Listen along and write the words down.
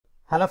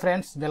Hello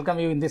friends, welcome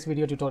you in this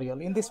video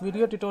tutorial. In this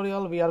video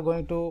tutorial, we are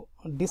going to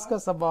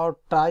discuss about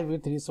try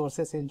with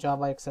resources in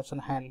Java exception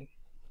handling.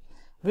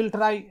 We'll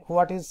try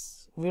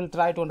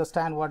to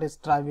understand what is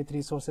try with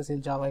resources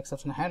in Java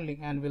exception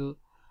handling, and we'll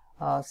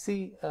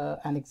see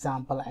an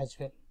example as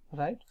well,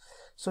 right?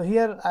 So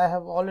here I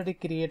have already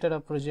created a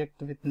project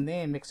with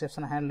name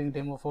exception handling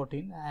demo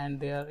 14,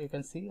 and there you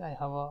can see I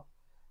have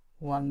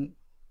one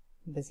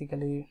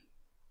basically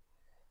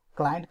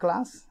client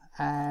class,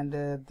 and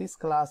this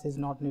class is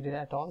not needed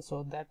at all,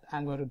 so that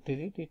I'm going to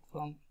delete it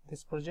from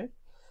this project.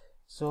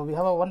 So we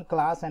have one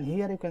class, and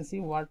here you can see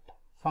what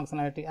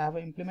functionality I have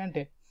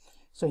implemented.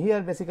 So here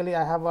basically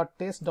I have a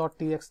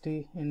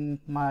test.txt in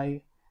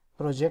my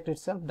project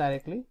itself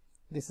directly.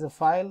 This is a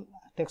file,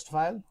 text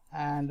file,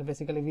 and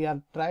basically we are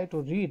trying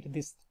to read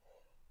this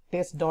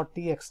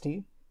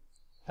test.txt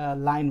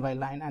line by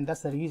line, and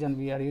that's the reason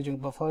we are using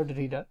buffered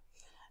reader.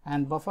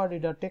 And buffer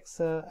reader takes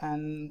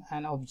an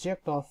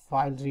object of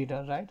file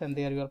reader, right? And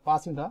there you are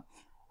passing the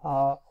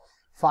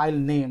file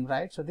name,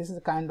 right? So this is a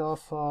kind of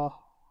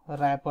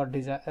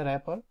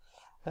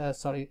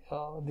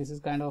this is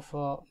kind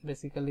of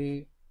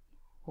basically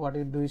what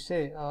do you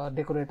say,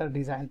 decorator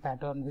design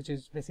pattern, which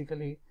is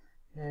basically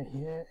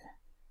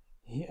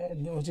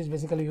which is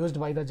basically used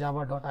by the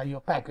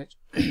java.io package.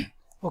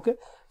 Okay,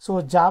 so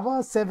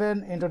Java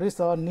 7 introduced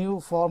a new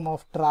form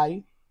of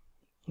try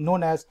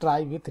known as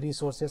try with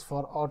resources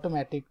for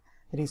automatic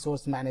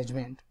resource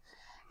management.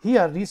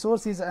 Here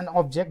resource is an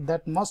object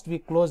that must be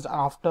closed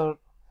after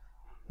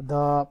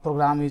the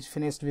program is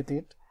finished with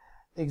it.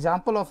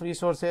 Example of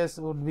resources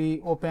would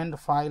be opened,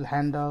 file,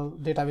 handle,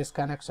 database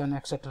connection,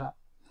 etc.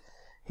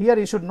 Here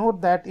you should note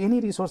that any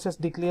resources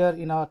declared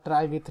in a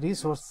try with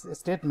resource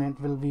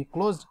statement will be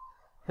closed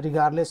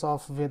regardless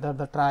of whether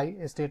the try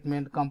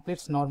statement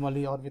completes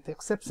normally or with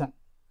exception.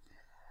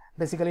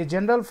 Basically,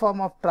 general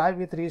form of try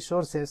with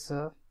resources,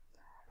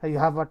 you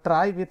have a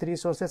try with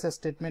resources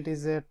statement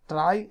is a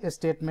try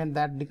statement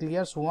that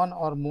declares one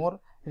or more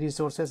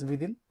resources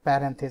within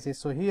parentheses.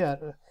 So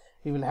here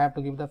you will have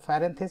to give the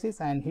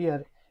parenthesis, and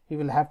here you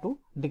will have to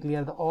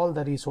declare all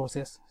the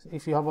resources.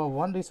 If you have a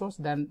one resource,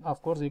 then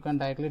of course you can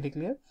directly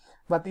declare,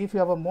 but if you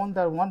have a more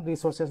than one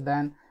resources,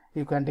 then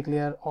you can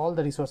declare all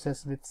the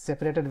resources with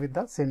separated with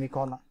the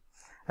semicolon,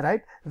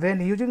 right? When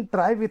using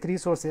try with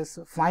resources,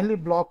 finally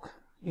block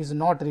is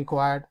not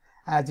required,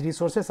 as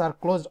resources are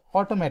closed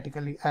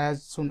automatically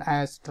as soon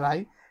as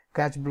try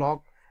catch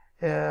block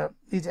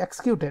is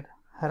executed,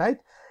 right?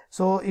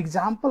 So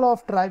example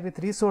of try with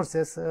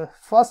resources,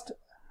 first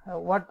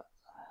what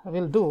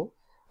we'll do,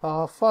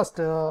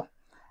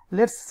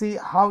 let's see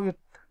how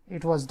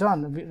it was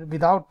done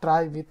without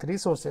try with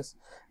resources.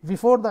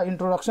 Before the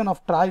introduction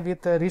of try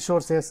with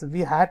resources, we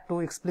had to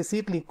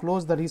explicitly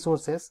close the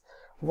resources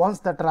once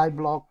the try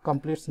block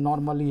completes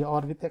normally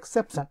or with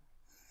exception.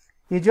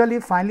 Usually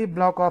finally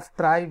block of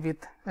try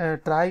with a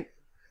try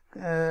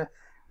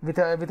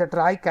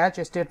catch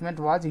statement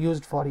was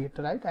used for it,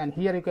 right? And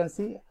here you can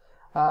see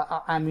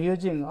I'm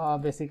using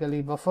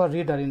basically buffer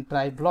reader in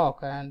try block,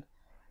 and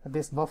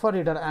this buffer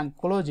reader I'm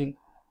closing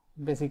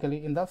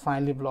basically in the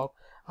finally block.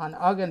 And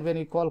again, when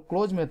you call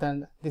close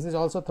method, this is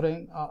also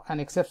throwing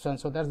an exception,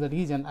 so that's the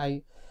reason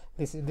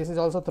this is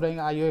also throwing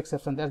IO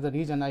exception. That's the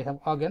reason I have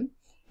again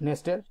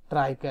nested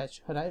try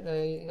catch, right?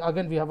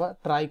 Again we have a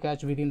try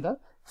catch within the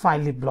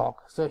finally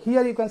block. So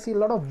here you can see a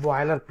lot of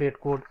boilerplate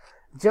code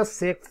just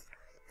set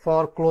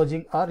for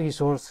closing a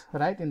resource,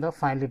 right, in the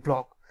finally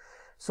block.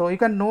 So you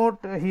can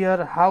note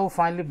here how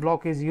finally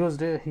block is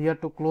used here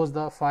to close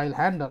the file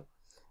handle.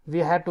 We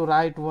had to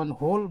write one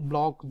whole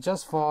block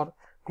just for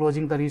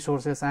closing the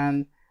resources,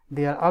 and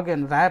there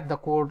again wrap the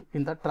code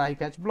in the try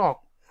catch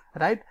block,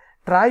 right?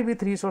 Try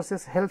with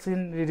resources helps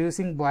in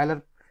reducing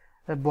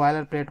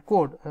boilerplate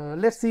code.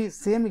 Let's see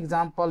same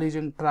example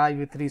using try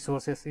with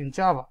resources in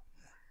Java.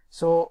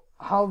 So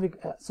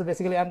so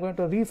basically I'm going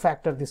to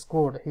refactor this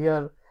code.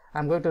 Here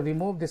I'm going to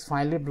remove this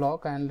finally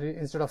block, and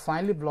instead of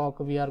finally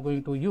block we are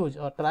going to use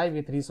or try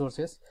with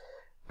resources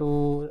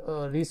to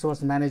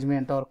resource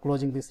management or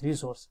closing this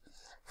resource.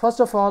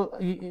 First of all,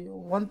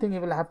 one thing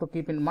you will have to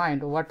keep in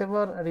mind,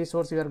 whatever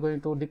resource you are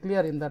going to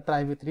declare in the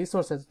try with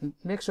resources,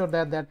 make sure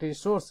that that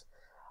resource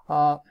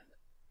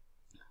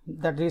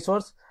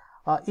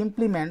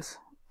implements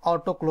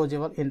auto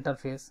closable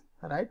interface,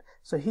 right?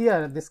 So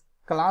here this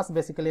class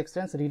basically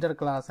extends reader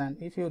class, and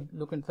if you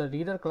look into the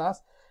reader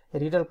class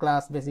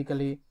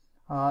basically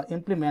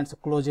implements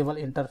closable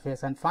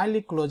interface, and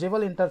finally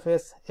closable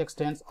interface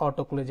extends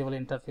auto closable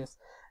interface.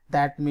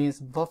 That means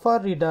buffer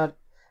reader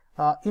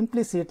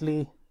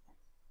implicitly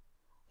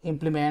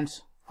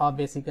implements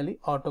basically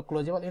auto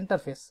closable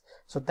interface.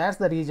 So that's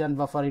the reason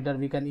buffer reader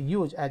we can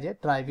use as a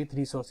try with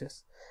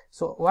resources.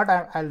 So what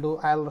I'll do,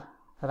 I'll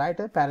write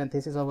a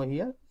parenthesis over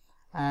here,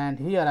 and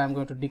here I am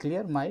going to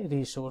declare my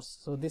resource.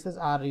 So this is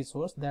our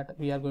resource that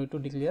we are going to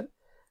declare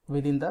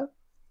within the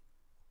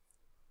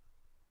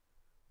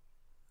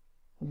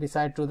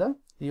beside to the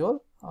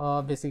your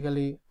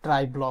basically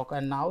try block,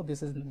 and now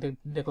this is the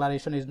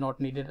declaration is not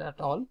needed at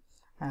all,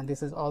 and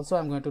this is also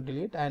I'm going to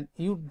delete, and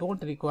you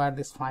don't require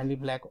this finally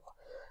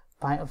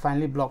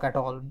block at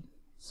all.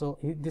 So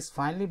this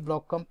finally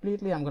block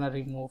completely I'm going to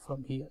remove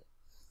from here.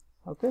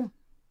 Okay,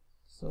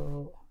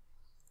 so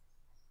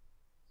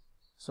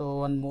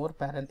one more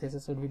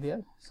parenthesis will be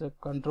there. So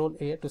Control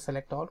A to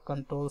select all,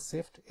 Control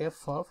Shift F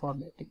for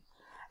formatting.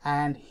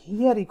 And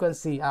here you can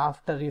see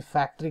after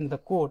refactoring the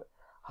code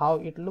how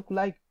it look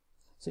like.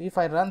 So if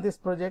I run this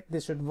project,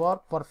 this should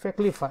work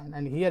perfectly fine.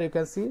 And here you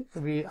can see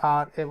we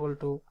are able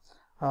to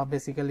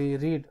basically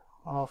read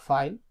a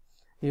file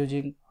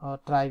using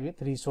try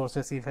with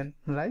resources even,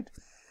 right?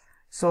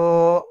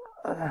 So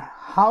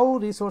how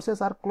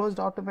resources are closed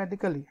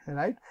automatically,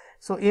 right?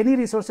 So any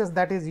resources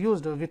that is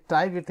used with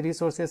try with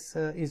resources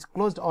is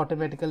closed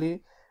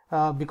automatically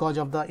because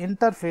of the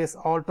interface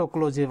auto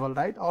closable,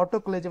 right?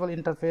 Auto closable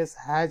interface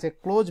has a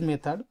close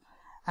method,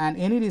 and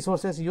any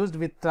resources used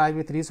with try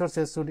with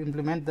resources should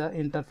implement the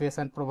interface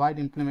and provide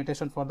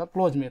implementation for the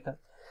close method.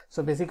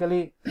 So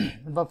basically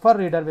buffer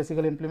reader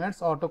basically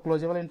implements auto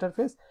closable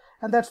interface,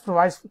 and that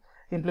provides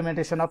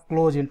implementation of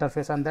close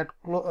interface, and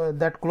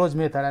that close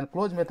method, and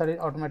close method is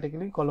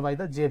automatically called by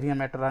the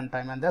JVM at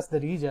runtime, and that's the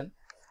reason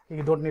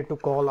you don't need to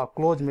call a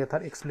close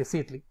method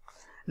explicitly.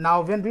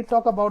 Now when we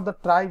talk about the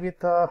try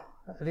with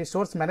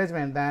resource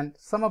management, then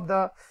some of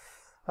the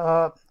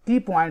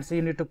key points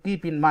you need to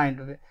keep in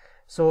mind.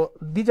 So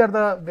these are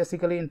the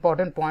basically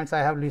important points I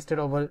have listed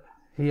over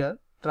here.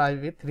 Try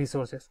with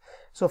resources.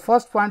 So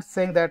first point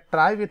saying that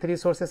try with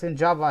resources in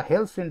Java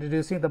helps in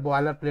reducing the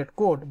boilerplate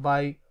code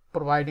by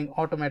providing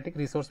automatic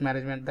resource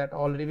management, that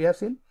already we have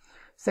seen.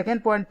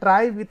 Second point,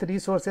 try with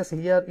resources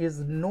here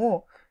is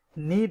no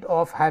need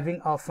of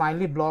having a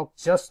finally block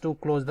just to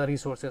close the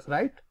resources,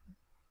 right?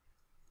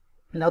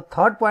 Now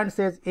third point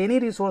says any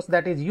resource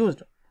that is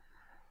used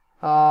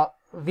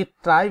with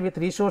try with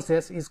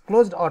resources is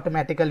closed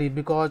automatically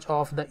because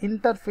of the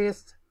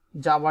interface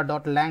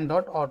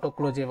java.lang.auto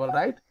closable,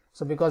 right?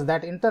 So because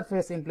that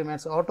interface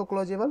implements auto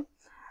closable,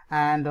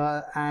 and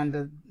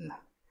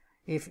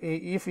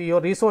if your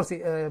resource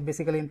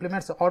basically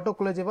implements auto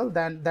closable,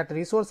 then that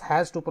resource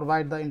has to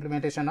provide the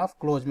implementation of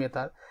close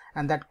method,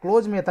 and that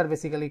close method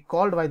basically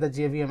called by the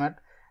JVM at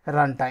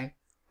runtime,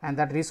 and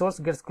that resource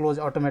gets closed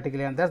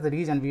automatically, and that's the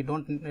reason we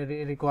don't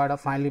require a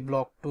finally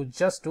block to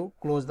just to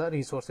close the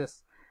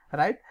resources,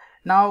 right?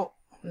 Now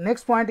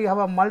next point, you have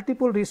a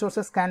multiple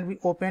resources can be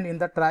opened in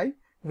the try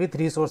with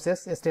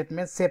resources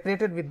statement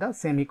separated with the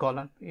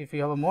semicolon. If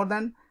you have more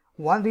than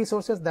one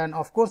resources, then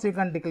of course you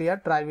can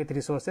declare try with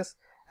resources,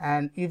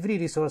 and every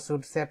resource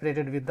should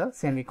separated with the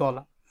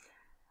semicolon.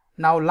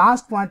 Now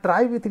last point,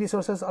 try with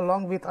resources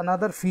along with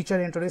another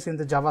feature introduced in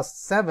the Java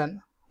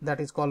 7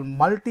 that is called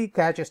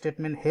multi-catch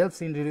statement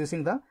helps in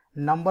reducing the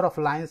number of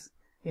lines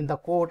in the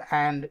code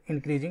and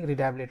increasing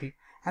readability,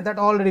 and that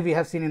already we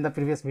have seen in the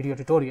previous video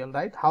tutorial,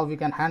 right? How we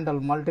can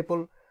handle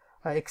multiple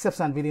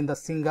exception within the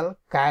single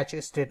catch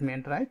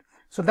statement, right?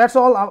 So that's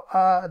all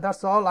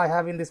I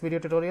have in this video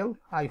tutorial.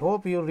 I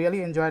hope you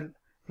really enjoyed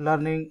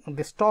learning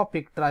this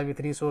topic, try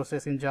with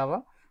resources in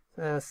Java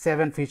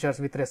 7 features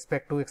with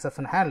respect to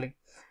exception handling.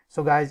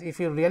 So guys, if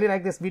you really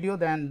like this video,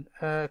 then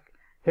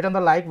hit on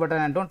the like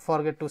button and don't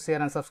forget to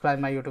share and subscribe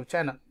my YouTube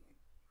channel.